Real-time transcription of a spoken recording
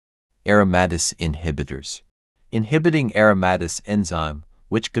Aromatase inhibitors. Inhibiting aromatase enzyme,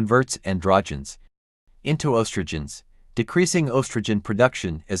 which converts androgens into estrogens, decreasing estrogen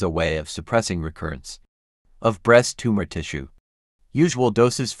production is a way of suppressing recurrence of breast tumor tissue. Usual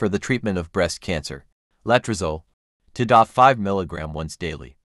doses for the treatment of breast cancer: letrozole to 5 mg once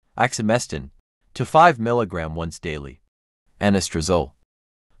daily, exemestane to 5 mg once daily, anastrozole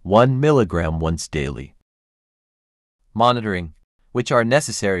 1 mg once daily. Monitoring, which are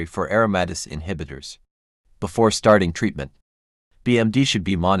necessary for aromatase inhibitors. Before starting treatment, BMD should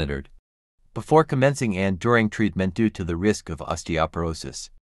be monitored before commencing and during treatment due to the risk of osteoporosis.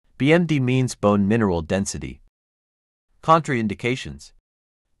 BMD means bone mineral density. Contraindications: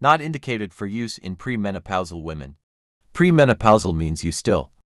 not indicated for use in premenopausal women. Premenopausal means you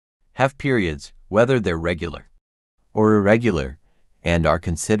still have periods, whether they're regular or irregular, and are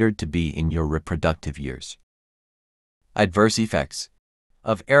considered to be in your reproductive years. Adverse effects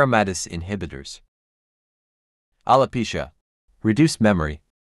of aromatase inhibitors: alopecia, reduced memory,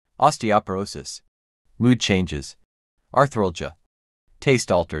 osteoporosis, mood changes, arthralgia,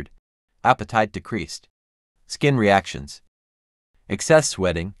 taste altered, appetite decreased, skin reactions, excess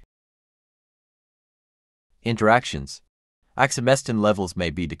sweating. Interactions: exemestane levels may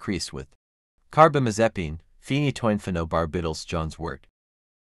be decreased with carbamazepine, phenytoin-phenobarbital John's wort.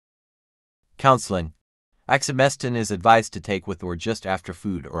 Counseling: exemestane is advised to take with or just after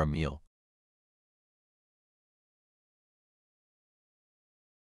food or a meal.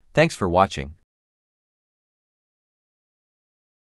 Thanks for watching.